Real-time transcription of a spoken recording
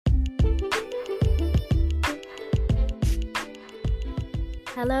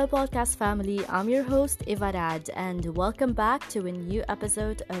Hello, podcast family. I'm your host, Ivarad, and welcome back to a new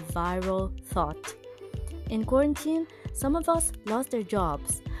episode of Viral Thought. In quarantine, some of us lost their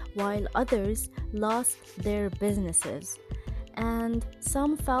jobs, while others lost their businesses. And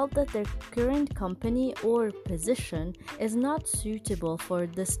some felt that their current company or position is not suitable for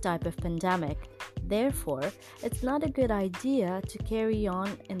this type of pandemic. Therefore, it's not a good idea to carry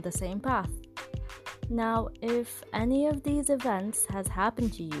on in the same path. Now, if any of these events has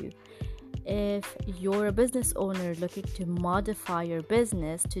happened to you, if you're a business owner looking to modify your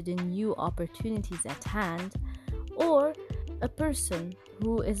business to the new opportunities at hand, or a person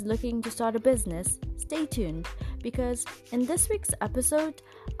who is looking to start a business, stay tuned because in this week's episode,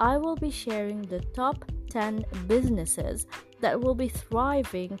 I will be sharing the top 10 businesses that will be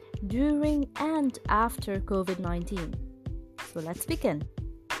thriving during and after COVID-19. So let's begin.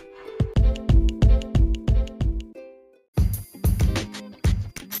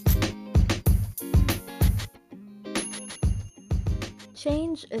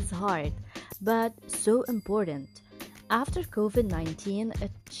 Change is hard, but so important. After COVID-19, a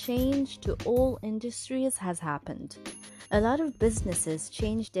change to all industries has happened. A lot of businesses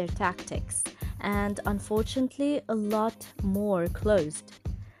changed their tactics, and unfortunately, a lot more closed.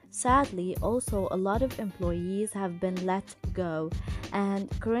 Sadly, also a lot of employees have been let go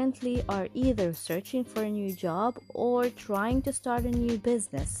and currently are either searching for a new job or trying to start a new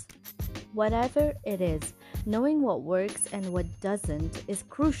business. Whatever it is, knowing what works and what doesn't is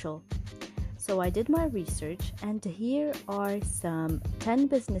crucial. So I did my research, and here are some 10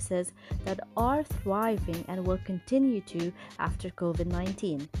 businesses that are thriving and will continue to after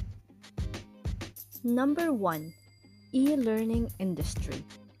COVID-19. Number 1. E-learning industry.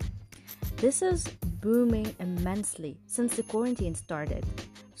 This is booming immensely since the quarantine started.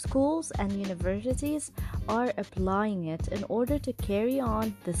 Schools and universities are applying it in order to carry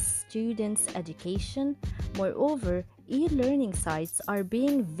on the students' education. Moreover, e-learning sites are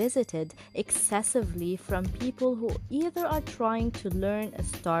being visited excessively from people who either are trying to learn a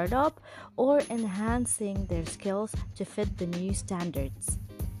startup or enhancing their skills to fit the new standards.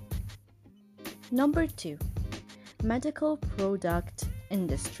 Number 2. Medical product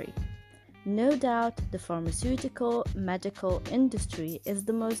industry. No doubt, the pharmaceutical medical industry is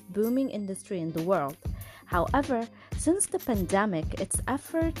the most booming industry in the world. However, since the pandemic, its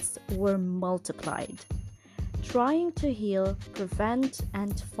efforts were multiplied. Trying to heal, prevent,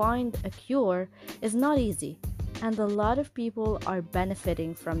 and find a cure is not easy, and a lot of people are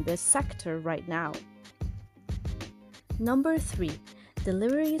benefiting from this sector right now. Number 3.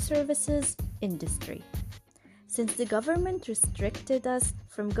 Delivery services industry. Since the government restricted us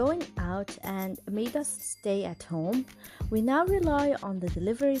from going out and made us stay at home, we now rely on the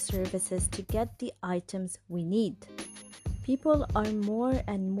delivery services to get the items we need. People are more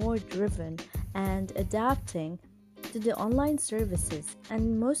and more driven and adapting to the online services,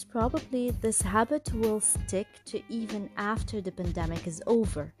 and most probably this habit will stick to even after the pandemic is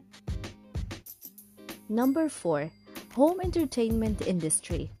over. Number 4. Home entertainment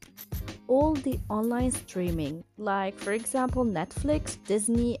industry. All the online streaming, like for example Netflix,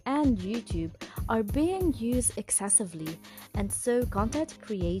 Disney, and YouTube, are being used excessively, and so content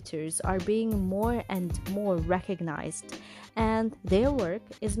creators are being more and more recognized, and their work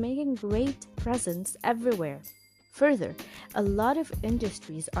is making great presence everywhere. Further, a lot of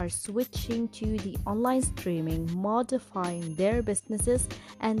industries are switching to the online streaming, modifying their businesses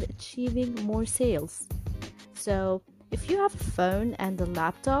and achieving more sales. So, if you have a phone and a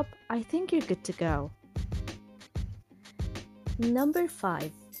laptop, I think you're good to go. Number 5.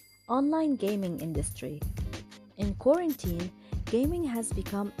 Online gaming industry. In quarantine, gaming has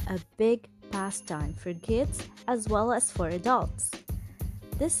become a big pastime for kids as well as for adults.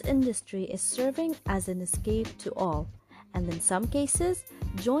 This industry is serving as an escape to all, and in some cases,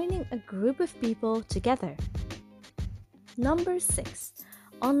 joining a group of people together. Number 6.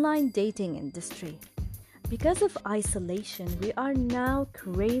 Online dating industry. Because of isolation, we are now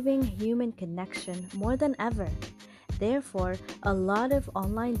craving human connection more than ever. Therefore, a lot of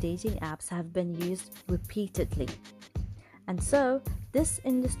online dating apps have been used repeatedly. And so, this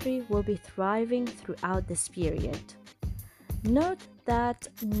industry will be thriving throughout this period. Note that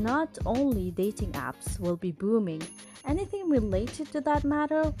not only dating apps will be booming, anything related to that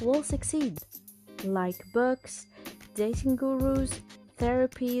matter will succeed, like books, dating gurus,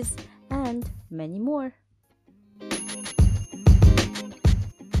 therapies, and many more.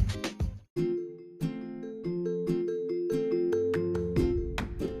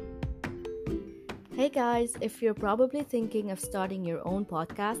 Hey Hi guys, if you're probably thinking of starting your own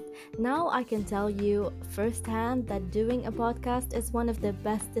podcast, now I can tell you firsthand that doing a podcast is one of the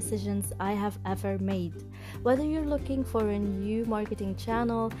best decisions I have ever made. Whether you're looking for a new marketing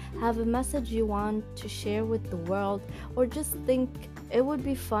channel, have a message you want to share with the world, or just think it would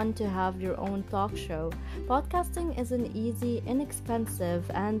be fun to have your own talk show, podcasting is an easy, inexpensive,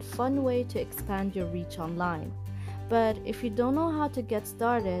 and fun way to expand your reach online. But if you don't know how to get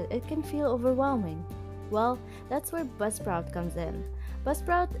started, it can feel overwhelming. Well, that's where Buzzsprout comes in.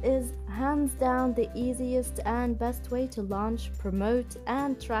 Buzzsprout is hands down the easiest and best way to launch, promote,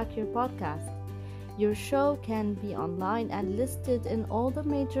 and track your podcast. Your show can be online and listed in all the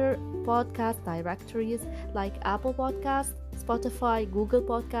major podcast directories like Apple Podcasts, Spotify, Google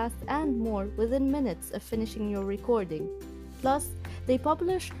Podcasts, and more within minutes of finishing your recording. Plus, they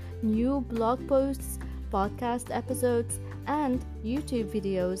publish new blog posts, podcast episodes, and YouTube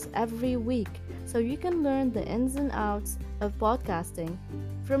videos every week, so you can learn the ins and outs of podcasting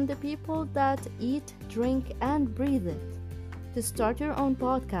from the people that eat, drink, and breathe it. To start your own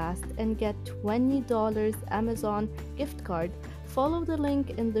podcast and get $20 Amazon gift card, follow the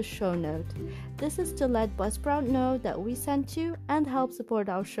link in the show note. This is to let Buzzsprout know that we sent you and help support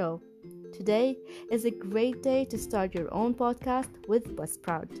our show. Today is a great day to start your own podcast with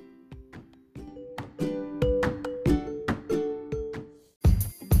Buzzsprout.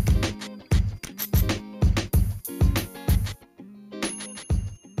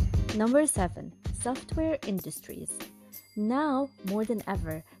 Number 7. Software industries. Now, more than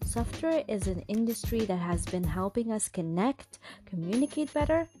ever, software is an industry that has been helping us connect, communicate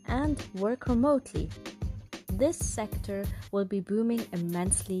better, and work remotely. This sector will be booming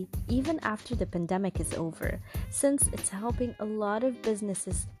immensely even after the pandemic is over, since it's helping a lot of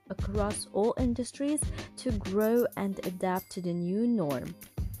businesses across all industries to grow and adapt to the new norm.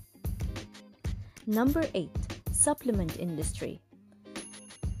 Number 8. Supplement industry.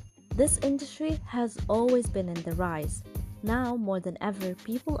 This industry has always been in the rise. Now, more than ever,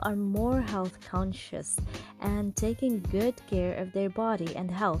 people are more health conscious and taking good care of their body and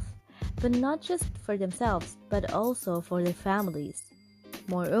health, but not just for themselves, but also for their families.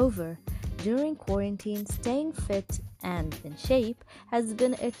 Moreover, during quarantine, staying fit and in shape has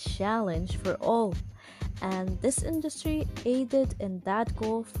been a challenge for all, and this industry aided in that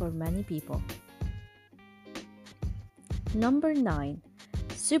goal for many people. Number 9.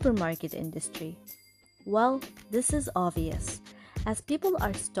 Supermarket industry. Well, this is obvious. As people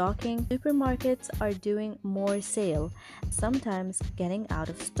are stocking, supermarkets are doing more sale, sometimes getting out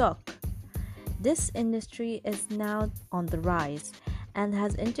of stock. This industry is now on the rise and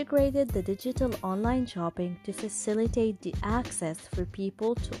has integrated the digital online shopping to facilitate the access for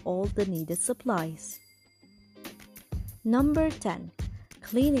people to all the needed supplies. Number 10.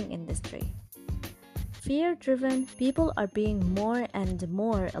 Cleaning industry. Fear-driven, people are being more and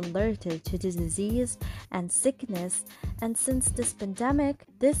more alerted to the disease and sickness, and since this pandemic,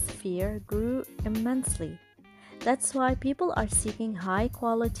 this fear grew immensely. That's why people are seeking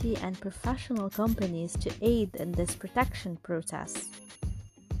high-quality and professional companies to aid in this protection process.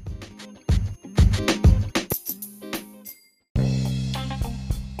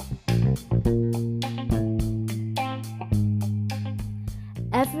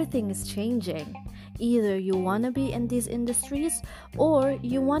 Everything is changing. Either you want to be in these industries or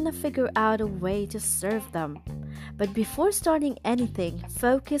you want to figure out a way to serve them. But before starting anything,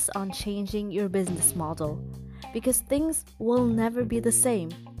 focus on changing your business model, because things will never be the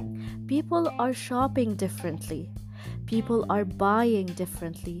same. People are shopping differently, people are buying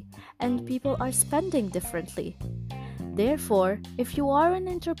differently, and people are spending differently. Therefore, if you are an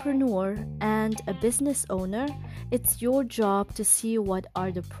entrepreneur and a business owner, it's your job to see what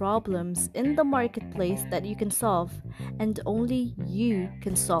are the problems in the marketplace that you can solve, and only you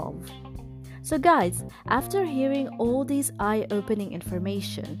can solve. So guys, after hearing all these eye-opening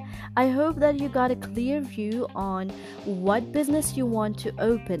information, I hope that you got a clear view on what business you want to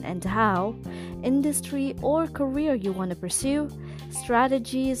open and how, industry or career you want to pursue,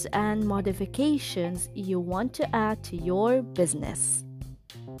 strategies and modifications you want to add to your business.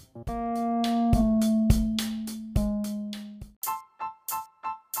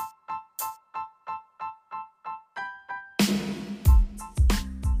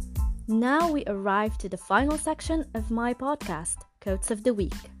 Now we arrive to the final section of my podcast, Quotes of the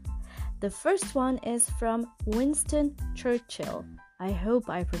Week. The first one is from Winston Churchill. I hope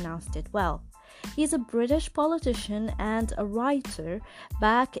I pronounced it well. He's a British politician and a writer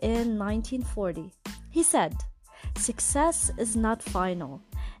back in 1940. He said, "Success is not final,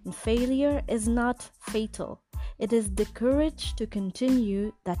 and failure is not fatal. It is the courage to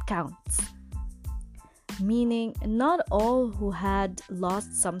continue that counts." meaning not all who had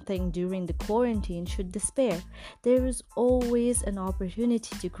lost something during the quarantine should despair. There is always an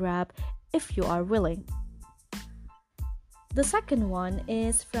opportunity to grab if you are willing. The second one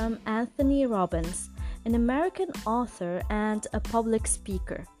is from Anthony Robbins, an American author and a public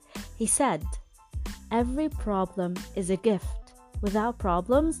speaker. He said, "Every problem is a gift. Without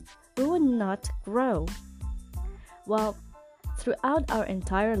problems, we would not grow." Well, throughout our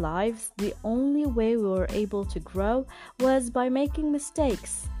entire lives, the only way we were able to grow was by making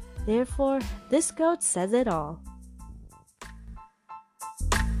mistakes. Therefore, this quote says it all.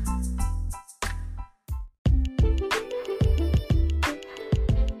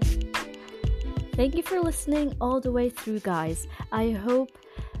 Thank you for listening all the way through, guys. I hope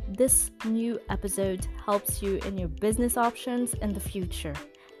this new episode helps you in your business options in the future.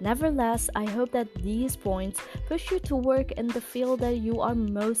 Nevertheless, I hope that these points push you to work in the field that you are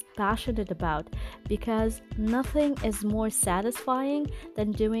most passionate about, because nothing is more satisfying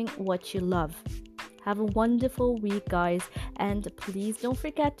than doing what you love. Have a wonderful week, guys, and please don't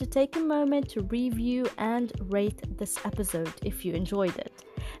forget to take a moment to review and rate this episode if you enjoyed it.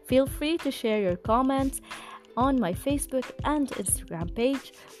 Feel free to share your comments on my Facebook and Instagram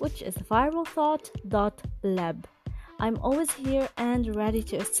page, which is viralthought.lab. I'm always here and ready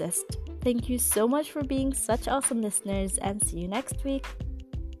to assist. Thank you so much for being such awesome listeners, and see you next week.